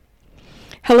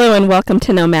Hello and welcome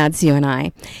to Nomads, You and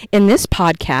I. In this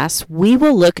podcast, we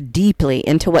will look deeply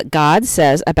into what God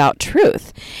says about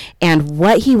truth and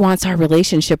what He wants our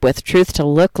relationship with truth to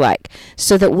look like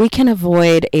so that we can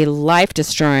avoid a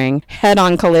life-destroying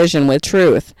head-on collision with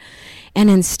truth and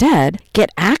instead get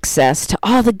access to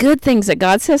all the good things that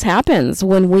God says happens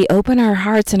when we open our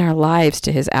hearts and our lives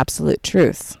to His absolute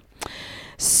truths.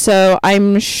 So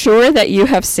I'm sure that you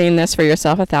have seen this for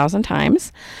yourself 1,000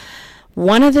 times.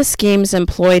 One of the schemes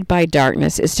employed by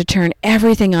darkness is to turn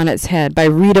everything on its head by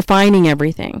redefining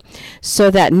everything so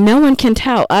that no one can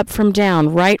tell up from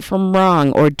down, right from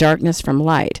wrong, or darkness from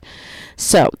light.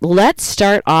 So let's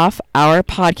start off our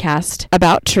podcast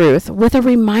about truth with a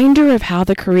reminder of how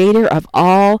the Creator of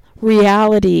all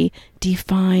reality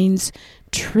defines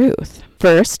truth.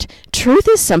 First, truth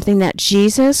is something that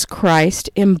Jesus Christ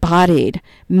embodied,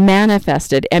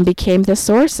 manifested, and became the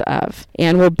source of.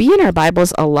 And we'll be in our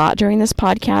Bibles a lot during this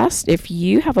podcast. If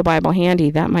you have a Bible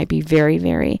handy, that might be very,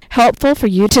 very helpful for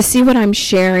you to see what I'm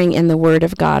sharing in the Word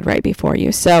of God right before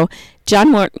you. So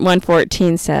John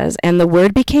 1:14 says, "And the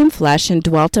Word became flesh and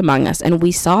dwelt among us, and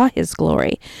we saw His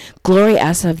glory, glory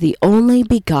as of the only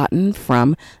begotten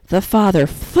from the Father,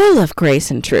 full of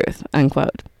grace and truth,"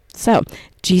 unquote. So,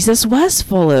 Jesus was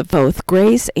full of both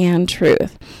grace and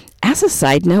truth. As a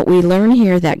side note, we learn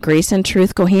here that grace and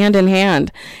truth go hand in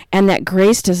hand, and that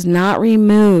grace does not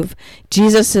remove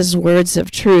Jesus' words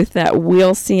of truth that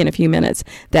we'll see in a few minutes,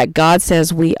 that God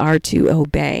says we are to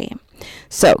obey.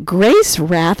 So grace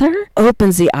rather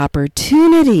opens the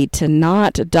opportunity to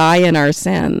not die in our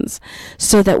sins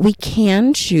so that we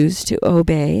can choose to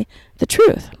obey the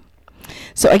truth.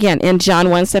 So again, in John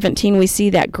 1:17, we see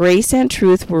that grace and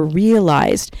truth were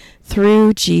realized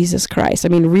through Jesus Christ.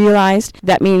 Realized,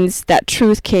 that means that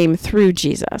truth came through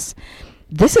Jesus.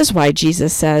 This is why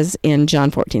Jesus says in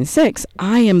John 14:6,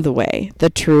 "I am the way, the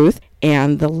truth,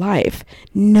 and the life.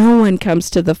 No one comes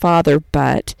to the Father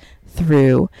but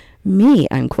through me,"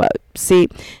 unquote. See,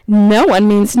 no one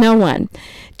means no one.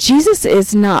 Jesus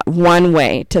is not one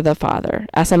way to the Father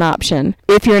as an option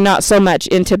if you're not so much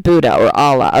into Buddha or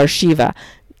Allah or Shiva.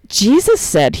 Jesus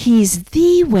said He's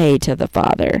the way to the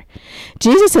Father.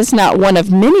 Jesus is not one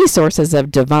of many sources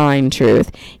of divine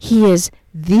truth. He is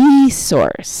the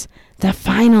source, the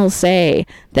final say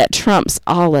that trumps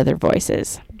all other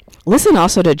voices. Listen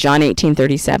also to John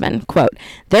 18:37, quote,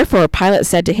 "Therefore Pilate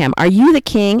said to him, 'Are you the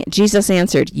king?' Jesus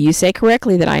answered, 'You say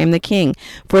correctly that I am the king.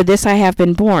 For this I have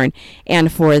been born,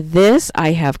 and for this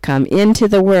I have come into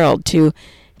the world, to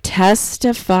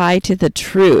testify to the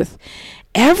truth.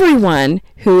 Everyone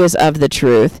who is of the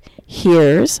truth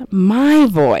hears my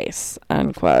voice,"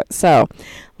 unquote. So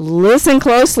listen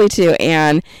closely to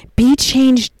and be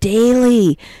changed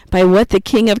daily by what the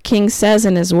King of Kings says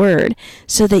in His Word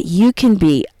so that you can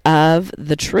be of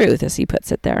the truth, as He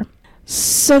puts it there.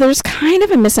 So there's kind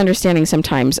of a misunderstanding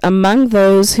sometimes among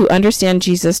those who understand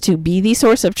Jesus to be the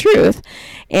source of truth,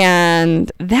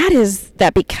 and that is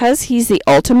that because He's the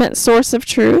ultimate source of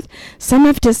truth, some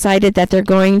have decided that they're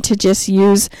going to just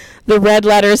use the red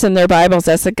letters in their Bibles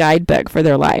as a guidebook for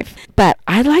their life. But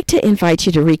I'd like to invite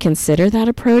you to reconsider that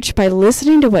approach by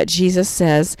listening to what Jesus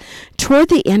says toward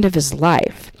the end of His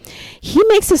life. He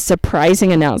makes a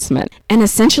surprising announcement and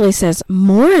essentially says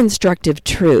more instructive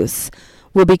truths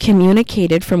will be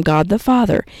communicated from God the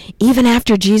Father, even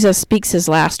after Jesus speaks His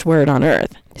last word on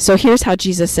earth. So here's how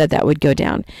Jesus said that would go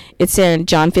down. It's in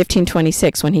John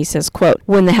 15:26 when He says, quote,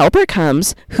 "When the Helper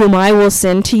comes, whom I will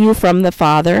send to you from the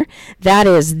Father, that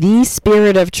is the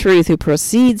Spirit of truth who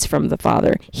proceeds from the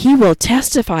Father, He will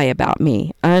testify about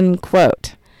me,"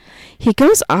 unquote. He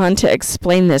goes on to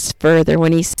explain this further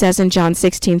when He says in John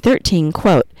 16:13,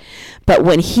 quote, "But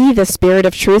when He, the Spirit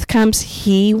of truth, comes,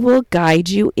 He will guide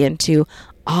you into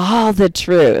all the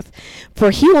truth. For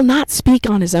He will not speak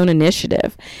on His own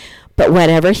initiative, but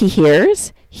whatever He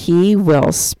hears, He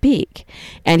will speak,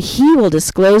 and He will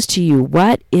disclose to you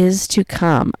what is to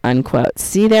come," unquote.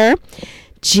 See there?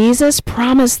 Jesus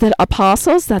promised the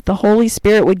apostles that the Holy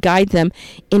Spirit would guide them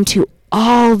into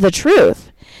all the truth.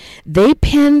 They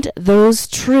penned those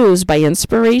truths by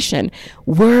inspiration,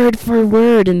 word for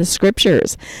word in the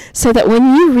Scriptures, so that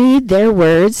when you read their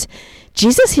words,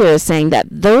 Jesus here is saying that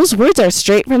those words are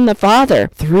straight from the Father,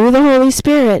 through the Holy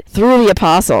Spirit, through the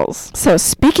apostles. So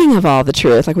speaking of all the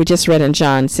truth, like we just read in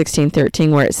John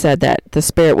 16:13, where it said that the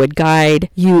Spirit would guide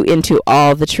you into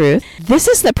all the truth, this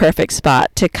is the perfect spot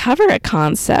to cover a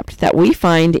concept that we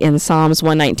find in Psalms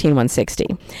 119,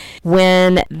 160.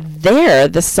 When there,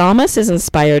 the psalmist is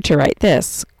inspired to write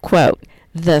this, quote,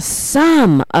 "The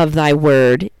sum of thy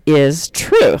word is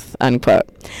truth," unquote.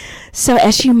 So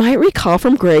as you might recall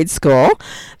from grade school,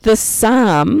 the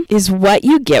sum is what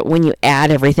you get when you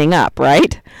add everything up,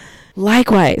 right?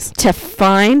 Likewise, to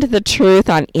find the truth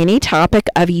on any topic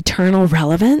of eternal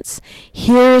relevance,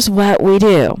 here's what we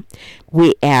do.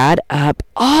 We add up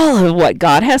all of what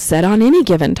God has said on any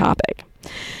given topic.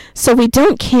 So we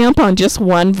don't camp on just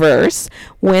one verse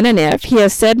when and if he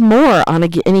has said more on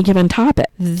any given topic.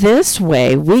 This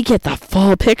way, we get the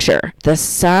full picture. The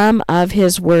sum of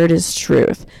his word is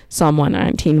truth. Psalm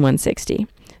 119, 160.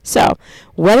 So,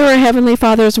 whether our Heavenly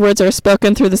Father's words are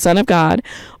spoken through the Son of God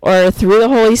or through the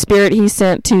Holy Spirit he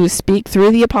sent to speak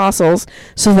through the apostles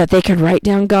so that they could write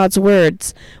down God's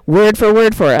words, word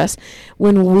for us,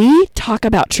 when we talk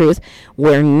about truth,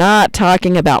 we're not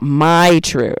talking about my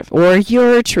truth or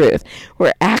your truth.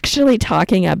 We're actually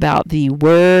talking about the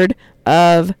Word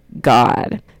of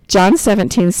God. John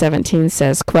 17:17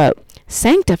 says, quote,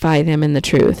 "Sanctify them in the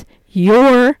truth.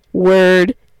 Your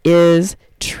word is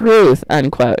truth,"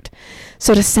 unquote.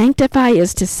 So to sanctify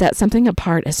is to set something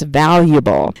apart as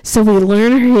valuable. So we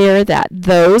learn here that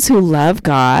those who love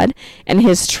God and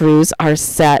his truths are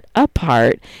set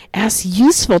apart as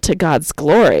useful to God's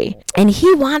glory. And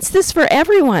he wants this for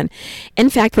everyone.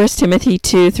 In fact, 1 Timothy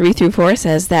 2:3-4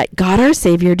 says that God our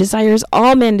Savior desires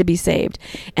all men to be saved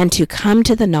and to come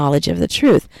to the knowledge of the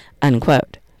truth,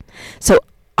 unquote. So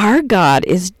our God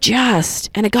is just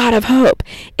and a God of hope.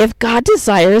 If God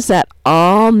desires that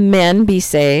all men be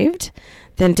saved,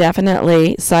 then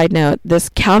definitely, side note, this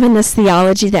Calvinist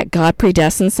theology that God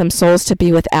predestines some souls to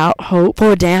be without hope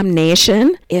for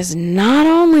damnation is not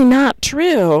only not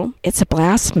true, it's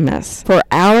blasphemous. For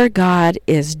our God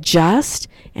is just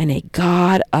and a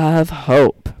God of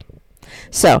hope.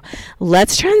 So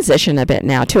let's transition a bit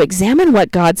now to examine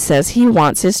what God says he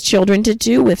wants his children to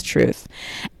do with truth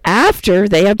after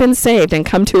they have been saved and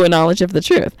come to a knowledge of the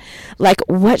truth. Like,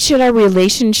 what should our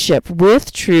relationship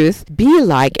with truth be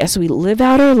like as we live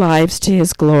out our lives to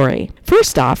his glory?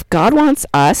 First off, God wants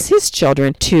us, his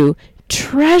children, to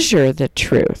treasure the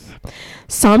truth.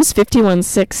 Psalms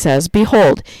 51:6 says,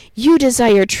 "Behold, you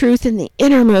desire truth in the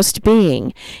innermost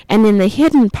being, and in the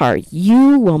hidden part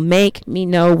you will make me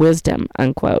know wisdom,"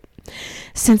 unquote.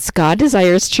 Since God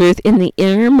desires truth in the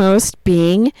innermost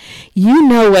being, you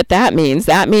know what that means.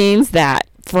 That means that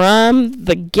from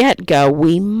the get-go,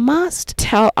 we must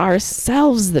tell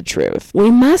ourselves the truth. We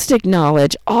must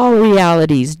acknowledge all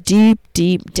realities deep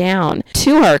down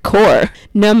to our core,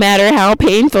 no matter how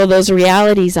painful those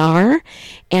realities are.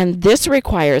 And this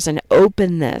requires an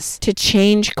openness to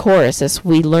change course as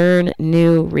we learn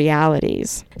new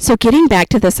realities. So getting back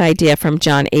to this idea from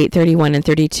John 8:31 and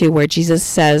 32, where Jesus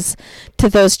says to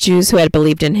those Jews who had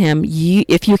believed in him,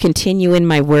 if you continue in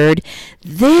my word,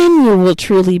 then you will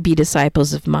truly be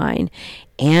disciples of mine,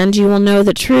 and you will know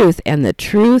the truth, and the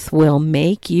truth will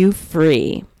make you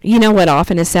free. You know what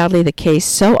often is sadly the case?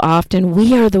 So often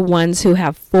we are the ones who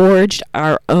have forged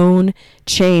our own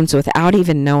chains without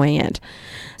even knowing it.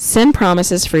 Sin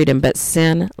promises freedom, but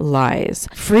sin lies.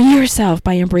 Free yourself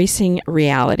by embracing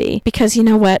reality, because you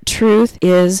know what? Truth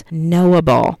is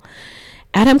knowable.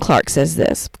 Adam Clarke says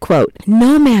this, quote,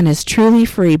 "No man is truly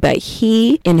free but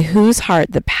he in whose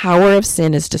heart the power of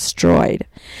sin is destroyed,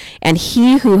 and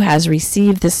he who has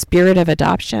received the spirit of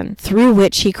adoption, through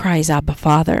which he cries, Abba,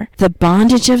 Father. The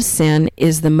bondage of sin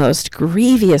is the most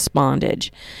grievous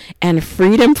bondage, and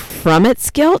freedom from its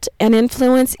guilt and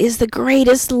influence is the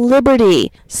greatest liberty."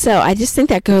 So I just think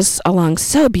that goes along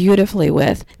so beautifully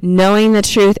with knowing the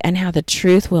truth and how the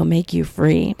truth will make you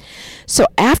free. So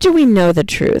after we know the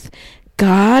truth,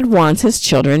 God wants his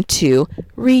children to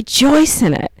rejoice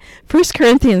in it. 1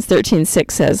 Corinthians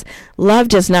 13:6 says, "Love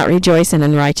does not rejoice in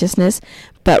unrighteousness,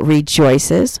 but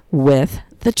rejoices with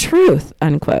the truth,"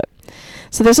 unquote.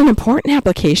 So there's an important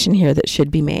application here that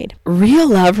should be made. Real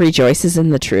love rejoices in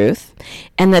the truth,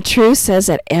 and the truth says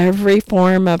that every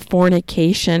form of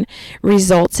fornication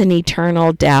results in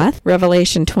eternal death,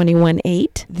 Revelation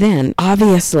 21:8. Then,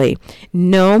 obviously,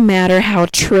 no matter how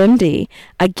trendy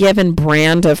a given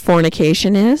brand of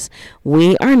fornication is,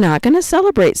 we are not going to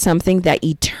celebrate something that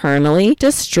eternally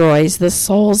destroys the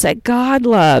souls that God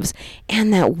loves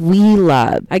and that we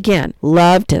love. Again,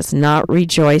 love does not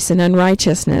rejoice in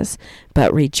unrighteousness,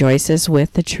 but rejoices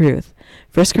with the truth.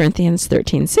 1 Corinthians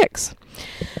 13:6.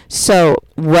 So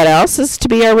what else is to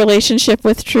be our relationship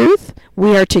with truth?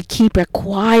 We are to keep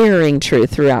acquiring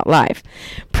truth throughout life.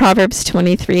 Proverbs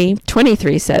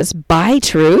 23:23 says, "Buy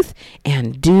truth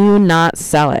and do not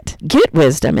sell it. Get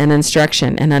wisdom and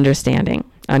instruction and understanding,"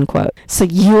 unquote. So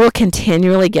you will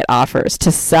continually get offers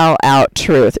to sell out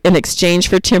truth in exchange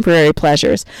for temporary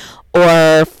pleasures,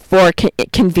 or for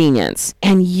convenience,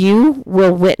 and you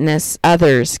will witness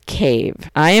others cave.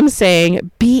 I am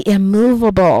saying be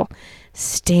immovable.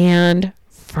 Stand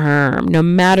firm, no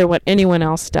matter what anyone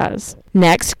else does.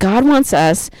 Next, God wants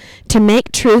us to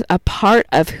make truth a part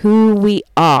of who we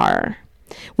are.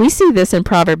 We see this in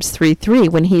Proverbs 3:3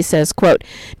 when he says, quote,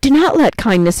 "Do not let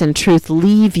kindness and truth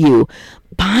leave you.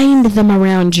 Bind them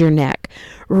around your neck.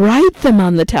 Write them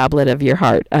on the tablet of your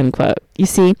heart," unquote. You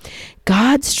see,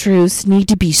 God's truths need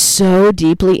to be so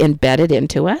deeply embedded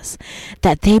into us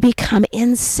that they become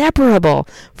inseparable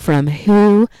from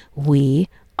who we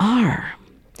are.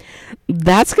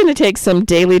 That's going to take some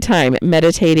daily time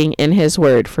meditating in his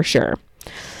word for sure.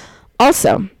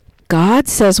 Also, God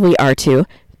says we are to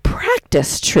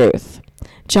practice truth.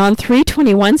 John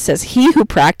 3:21 says, "He who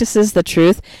practices the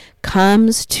truth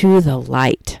comes to the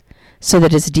light, so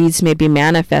that his deeds may be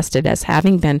manifested as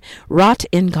having been wrought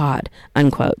in God,"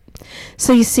 unquote.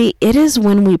 So you see, it is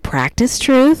when we practice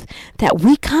truth that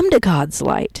we come to God's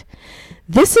light.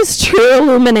 This is true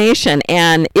illumination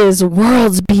and is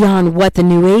worlds beyond what the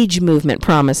New Age movement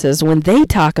promises when they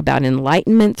talk about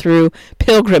enlightenment through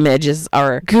pilgrimages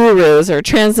or gurus or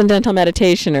transcendental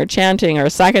meditation or chanting or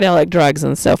psychedelic drugs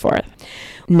and so forth.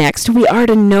 Next, we are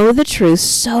to know the truth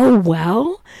so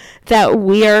well that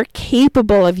we are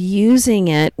capable of using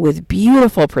it with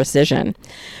beautiful precision.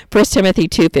 1 Timothy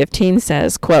 2:15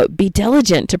 says, quote, "Be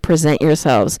diligent to present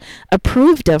yourselves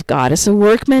approved of God as a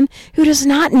workman who does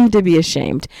not need to be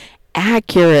ashamed,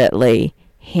 accurately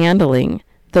handling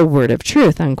the word of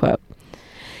truth," unquote.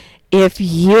 If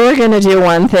you're going to do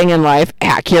one thing in life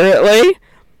accurately,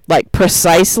 like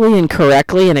precisely and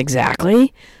correctly and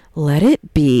exactly, let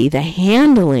it be the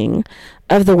handling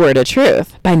of the word of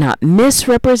truth by not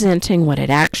misrepresenting what it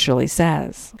actually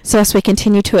says. So as we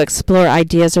continue to explore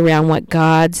ideas around what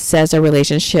God says our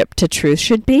relationship to truth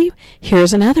should be,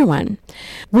 here's another one.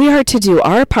 We are to do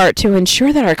our part to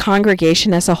ensure that our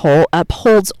congregation as a whole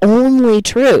upholds only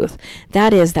truth.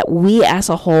 That is, that we as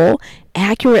a whole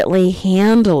accurately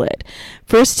handle it.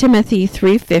 1 Timothy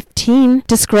 3:15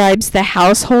 describes the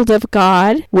household of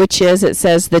God, which is, it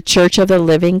says, the church of the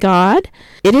living God.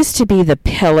 It is to be the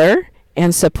pillar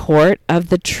and support of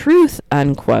the truth,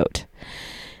 unquote.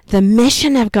 The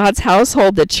mission of God's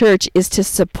household, the church, is to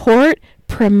support,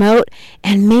 promote,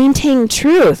 and maintain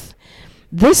truth.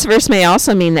 This verse may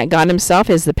also mean that God himself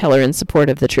is the pillar and support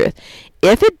of the truth.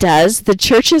 If it does, the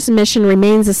church's mission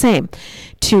remains the same,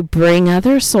 to bring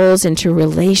other souls into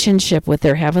relationship with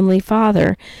their Heavenly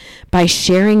Father by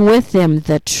sharing with them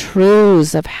the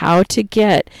truths of how to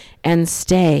get and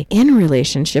stay in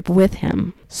relationship with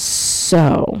Him.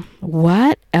 So,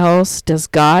 what else does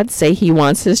God say He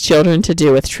wants His children to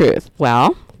do with truth?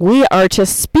 Well, we are to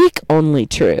speak only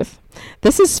truth.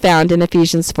 This is found in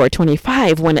Ephesians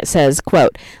 4:25 when it says,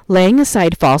 quote, "Laying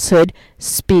aside falsehood,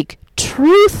 speak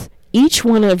truth, each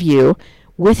one of you,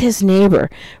 with his neighbor,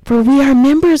 for we are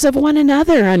members of one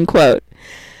another," unquote.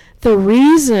 The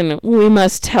reason we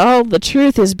must tell the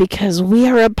truth is because we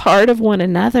are a part of one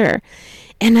another.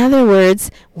 In other words,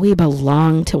 we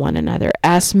belong to one another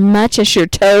as much as your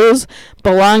toes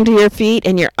belong to your feet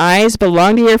and your eyes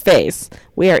belong to your face.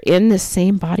 We are in the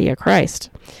same body of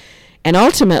Christ. And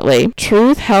ultimately,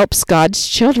 truth helps God's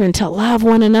children to love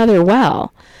one another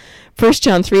well. 1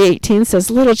 John 3:18 says,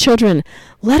 "Little children,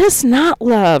 let us not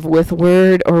love with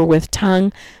word or with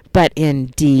tongue, but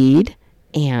in deed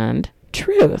and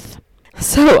truth."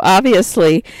 So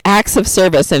obviously, acts of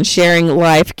service and sharing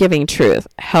life-giving truth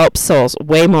help souls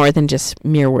way more than just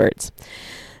mere words.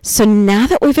 So now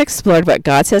that we've explored what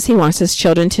God says He wants His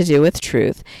children to do with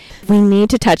truth, we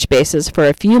need to touch bases for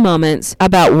a few moments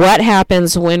about what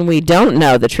happens when we don't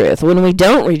know the truth, when we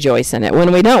don't rejoice in it,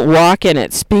 when we don't walk in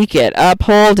it, speak it,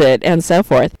 uphold it, and so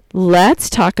forth.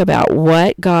 Let's talk about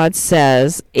what God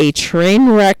says a train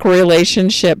wreck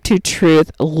relationship to truth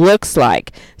looks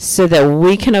like so that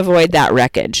we can avoid that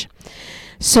wreckage.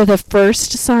 So the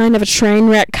first sign of a train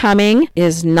wreck coming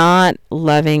is not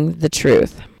loving the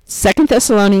truth. 2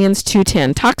 Thessalonians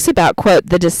 2:10 talks about, quote,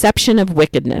 "the deception of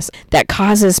wickedness that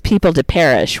causes people to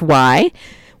perish." Why?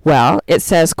 Well, it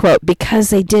says, quote,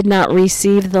 "because they did not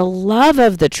receive the love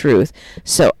of the truth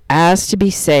so as to be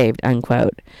saved,"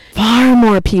 unquote. Far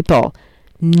more people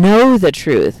know the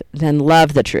truth than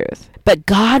love the truth. But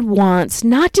God wants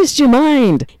not just your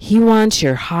mind, He wants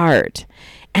your heart.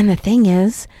 And the thing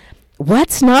is,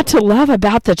 what's not to love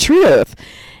about the truth?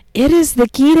 It is the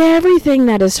key to everything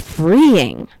that is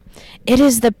freeing. It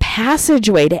is the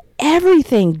passageway to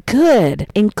everything good,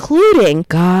 including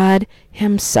God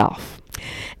Himself.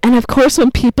 And of course, when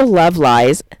people love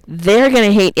lies, they're going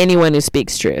to hate anyone who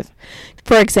speaks truth.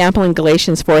 For example, in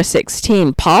Galatians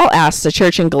 4:16, Paul asks the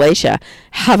church in Galatia,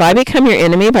 "Have I become your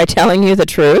enemy by telling you the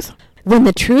truth?" When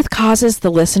the truth causes the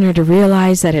listener to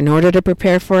realize that in order to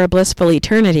prepare for a blissful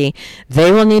eternity,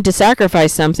 they will need to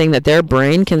sacrifice something that their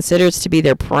brain considers to be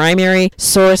their primary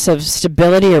source of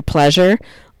stability or pleasure,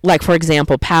 like, for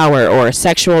example, power or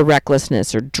sexual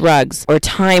recklessness or drugs or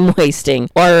time wasting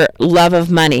or love of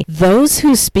money, those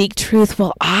who speak truth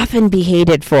will often be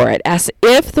hated for it, as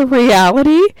if the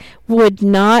reality would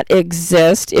not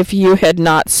exist if you had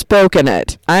not spoken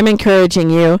it. I'm encouraging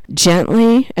you,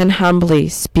 gently and humbly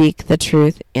speak the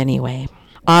truth anyway.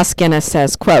 Os Guinness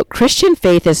says, quote, "Christian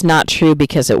faith is not true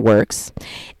because it works.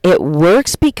 It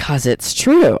works because it's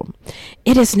true.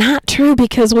 It is not true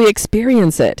because we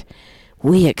experience it.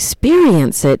 We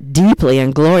experience it deeply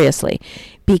and gloriously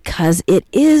because it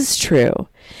is true.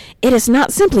 It is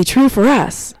not simply true for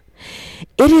us.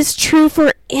 It is true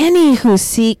for any who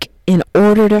seek in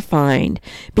order to find,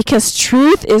 because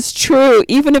truth is true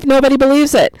even if nobody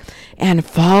believes it, and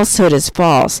falsehood is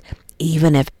false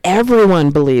even if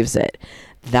everyone believes it.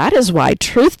 That is why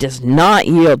truth does not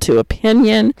yield to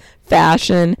opinion,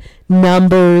 fashion,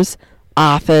 numbers,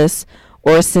 office,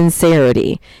 or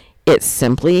sincerity. It's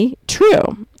simply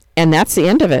true. And that's the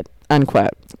end of it,"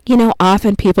 unquote. You know,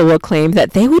 often people will claim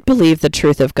that they would believe the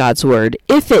truth of God's word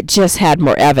if it just had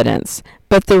more evidence.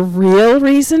 But the real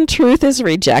reason truth is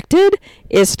rejected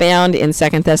is found in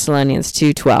 2 Thessalonians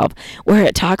 2:12, where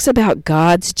it talks about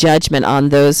God's judgment on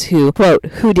those who, quote,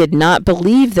 "who did not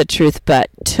believe the truth but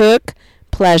took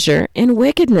pleasure in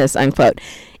wickedness," unquote.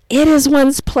 It is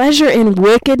one's pleasure in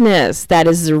wickedness that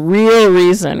is the real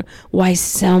reason why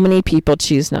so many people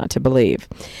choose not to believe.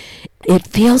 It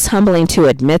feels humbling to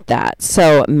admit that,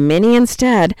 so many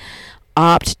instead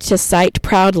opt to cite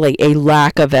proudly a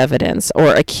lack of evidence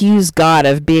or accuse God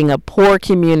of being a poor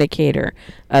communicator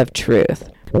of truth.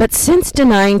 But since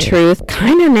denying truth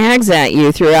kind of nags at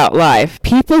you throughout life,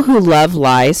 people who love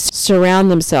lies surround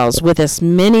themselves with as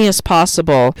many as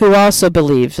possible who also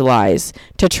believe lies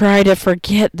to try to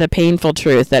forget the painful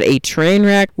truth that a train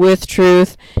wreck with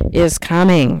truth is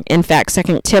coming. In fact,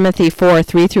 2 Timothy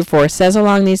 4:3-4 says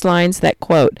along these lines that,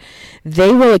 quote,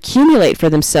 "They will accumulate for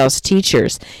themselves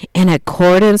teachers in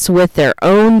accordance with their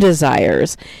own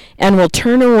desires and will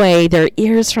turn away their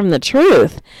ears from the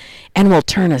truth and will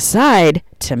turn aside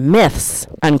to myths,"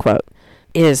 unquote.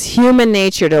 It is human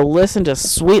nature to listen to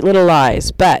sweet little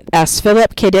lies, but as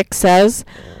Philip K. Dick says,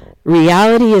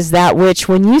 reality is that which,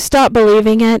 when you stop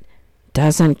believing it,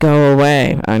 doesn't go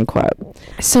away, unquote.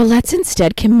 So let's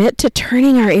instead commit to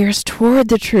turning our ears toward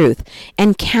the truth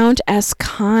and count as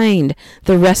kind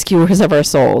the rescuers of our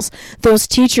souls, those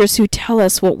teachers who tell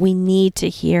us what we need to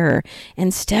hear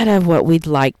instead of what we'd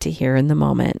like to hear in the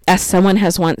moment. As someone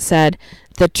has once said,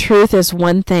 the truth is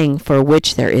one thing for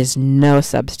which there is no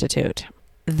substitute.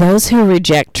 Those who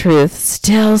reject truth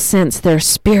still sense their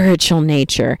spiritual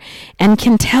nature and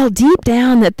can tell deep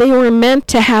down that they were meant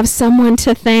to have someone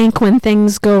to thank when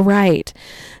things go right.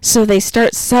 So they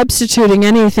start substituting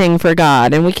anything for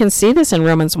God. And we can see this in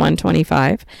Romans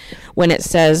 1:25 when it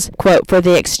says, quote, "For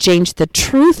they exchanged the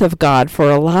truth of God for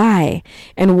a lie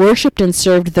and worshipped and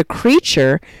served the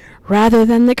creature rather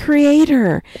than the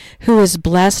Creator, who is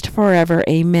blessed forever.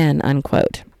 Amen,"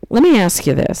 unquote. Let me ask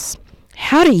you this.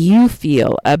 How do you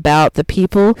feel about the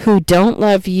people who don't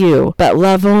love you but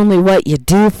love only what you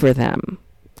do for them?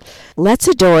 Let's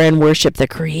adore and worship the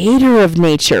Creator of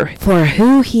nature for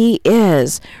who He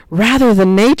is, rather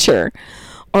than nature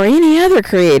or any other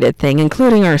created thing,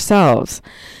 including ourselves.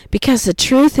 Because the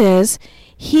truth is,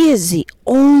 He is the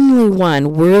only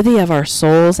one worthy of our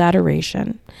soul's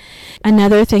adoration.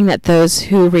 Another thing that those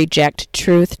who reject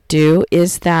truth do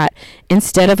is that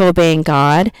instead of obeying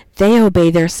God, they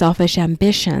obey their selfish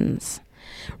ambitions.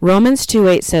 Romans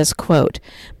 2:8 says, quote,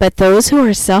 "But those who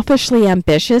are selfishly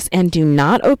ambitious and do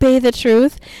not obey the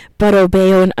truth, but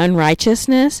obey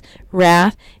unrighteousness,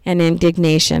 wrath, and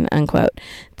indignation," unquote.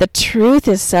 The truth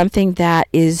is something that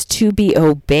is to be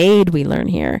obeyed, we learn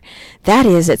here. That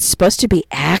is, it's supposed to be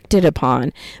acted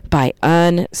upon by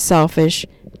unselfish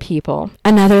people.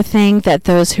 Another thing that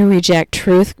those who reject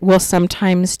truth will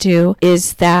sometimes do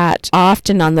is that,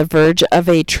 often on the verge of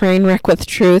a train wreck with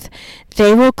truth,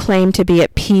 they will claim to be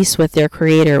at peace with their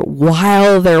Creator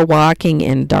while they're walking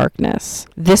in darkness.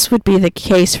 This would be the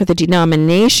case for the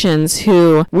denominations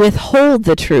who withhold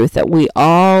the truth that we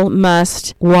all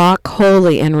must walk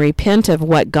holy and repent of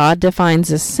what God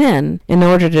defines as sin in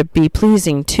order to be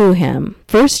pleasing to Him.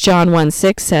 1 John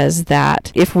 1:6 says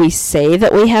that if we say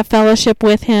that we have fellowship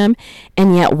with Him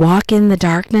and yet walk in the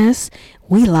darkness,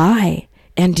 we lie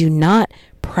and do not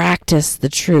practice the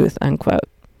truth, unquote.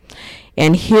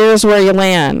 And here's where you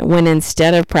land when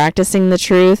instead of practicing the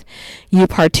truth, you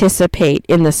participate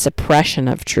in the suppression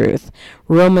of truth.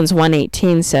 Romans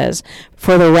 1:18 says,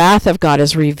 "For the wrath of God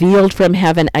is revealed from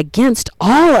heaven against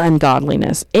all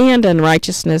ungodliness and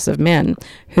unrighteousness of men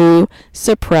who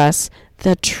suppress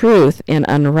the truth in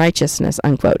unrighteousness,"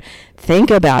 unquote. Think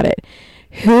about it.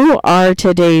 Who are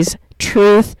today's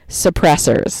truth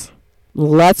suppressors?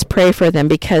 Let's pray for them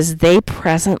because they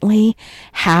presently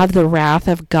have the wrath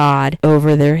of God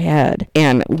over their head.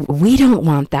 And we don't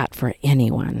want that for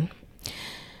anyone.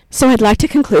 So I'd like to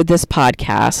conclude this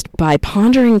podcast by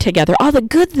pondering together all the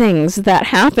good things that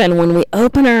happen when we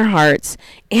open our hearts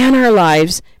and our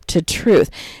lives to truth.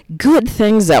 Good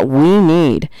things that we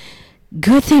need.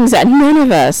 Good things that none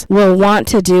of us will want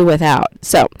to do without.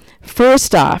 So,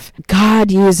 first off,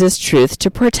 God uses truth to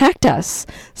protect us.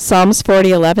 Psalms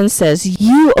 40:11 says,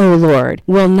 "You, O Lord,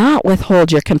 will not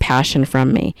withhold your compassion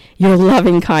from me. Your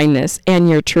loving kindness and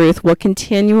your truth will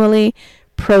continually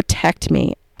protect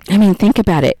me." I mean, think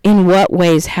about it. In what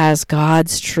ways has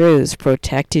God's truths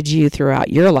protected you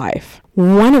throughout your life?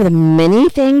 One of the many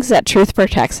things that truth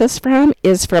protects us from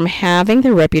is from having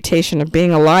the reputation of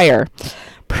being a liar.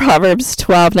 Proverbs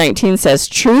 12:19 says,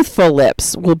 "Truthful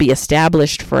lips will be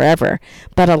established forever,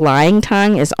 but a lying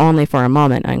tongue is only for a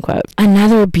moment," unquote.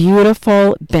 Another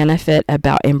beautiful benefit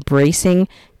about embracing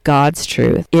God's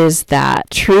truth is that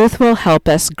truth will help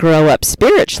us grow up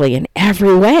spiritually in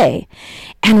every way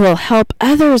and will help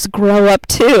others grow up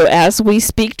too as we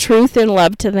speak truth in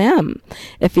love to them.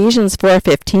 Ephesians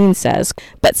 4:15 says,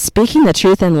 "But speaking the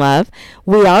truth in love,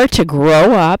 we are to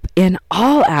grow up in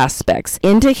all aspects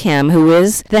into him who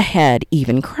is the head,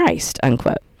 even Christ,"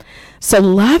 unquote. So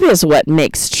love is what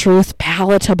makes truth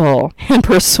palatable and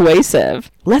persuasive.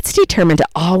 Let's determine to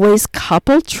always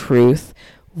couple truth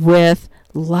with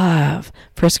love.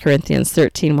 1 Corinthians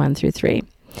 13:1-3.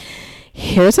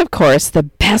 Here's, of course, the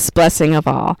best blessing of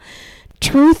all.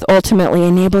 Truth ultimately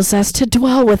enables us to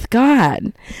dwell with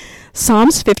God.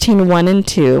 Psalms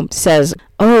 15:1-2 says,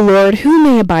 "O Lord, who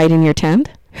may abide in your tent?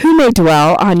 Who may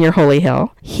dwell on your holy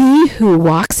hill? He who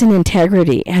walks in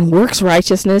integrity and works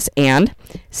righteousness and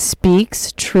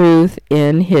speaks truth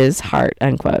in his heart,"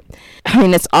 unquote. I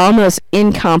mean, it's almost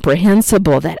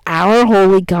incomprehensible that our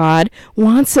holy God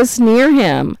wants us near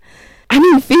him. I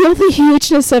mean, feel the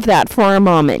hugeness of that for a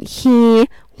moment. He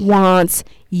wants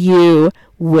you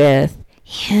with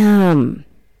him.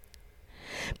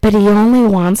 But he only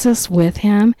wants us with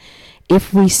him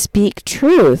if we speak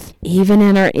truth, even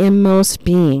in our inmost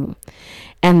being.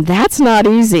 And that's not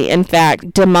easy. In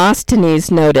fact,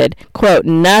 Demosthenes noted, quote,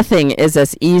 "Nothing is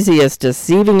as easy as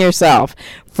deceiving yourself,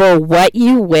 for what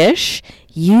you wish,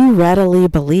 you readily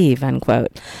believe,"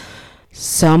 unquote.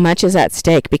 So much is at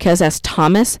stake because, as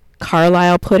Thomas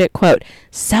Carlyle put it, quote,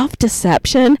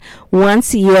 "Self-deception,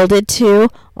 once yielded to,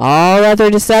 all other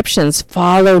deceptions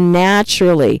follow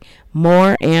naturally,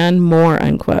 more and more,"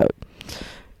 unquote.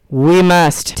 We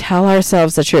must tell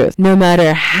ourselves the truth, no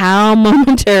matter how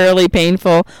momentarily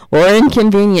painful or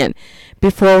inconvenient,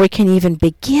 before we can even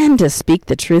begin to speak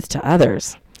the truth to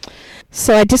others.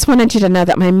 So I just wanted you to know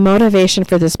that my motivation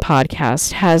for this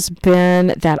podcast has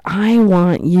been that I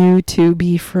want you to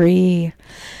be free.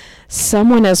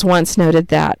 Someone has once noted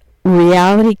that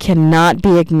reality cannot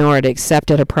be ignored except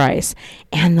at a price,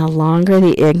 and the longer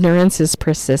the ignorance is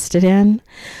persisted in,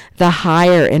 the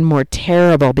higher and more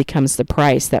terrible becomes the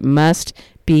price that must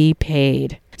be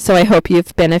paid. So I hope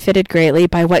you've benefited greatly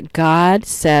by what God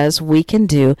says we can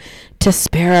do to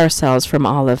spare ourselves from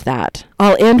all of that.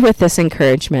 I'll end with this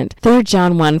encouragement. 3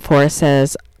 John 1:4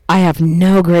 says, "I have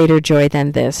no greater joy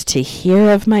than this, to hear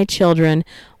of my children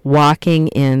walking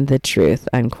in the truth,"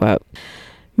 unquote.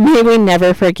 May we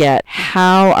never forget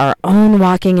how our own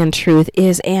walking in truth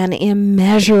is an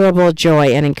immeasurable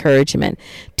joy and encouragement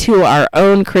to our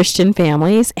own Christian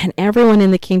families and everyone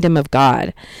in the kingdom of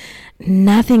God.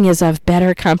 Nothing is of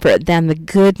better comfort than the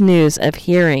good news of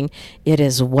hearing it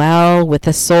is well with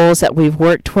the souls that we've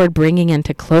worked toward bringing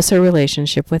into closer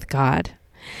relationship with God.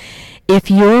 If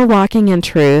you're walking in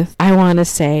truth, I want to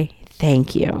say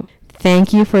thank you.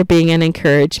 Thank you for being an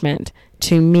encouragement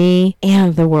to me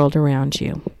and the world around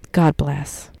you. God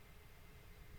bless.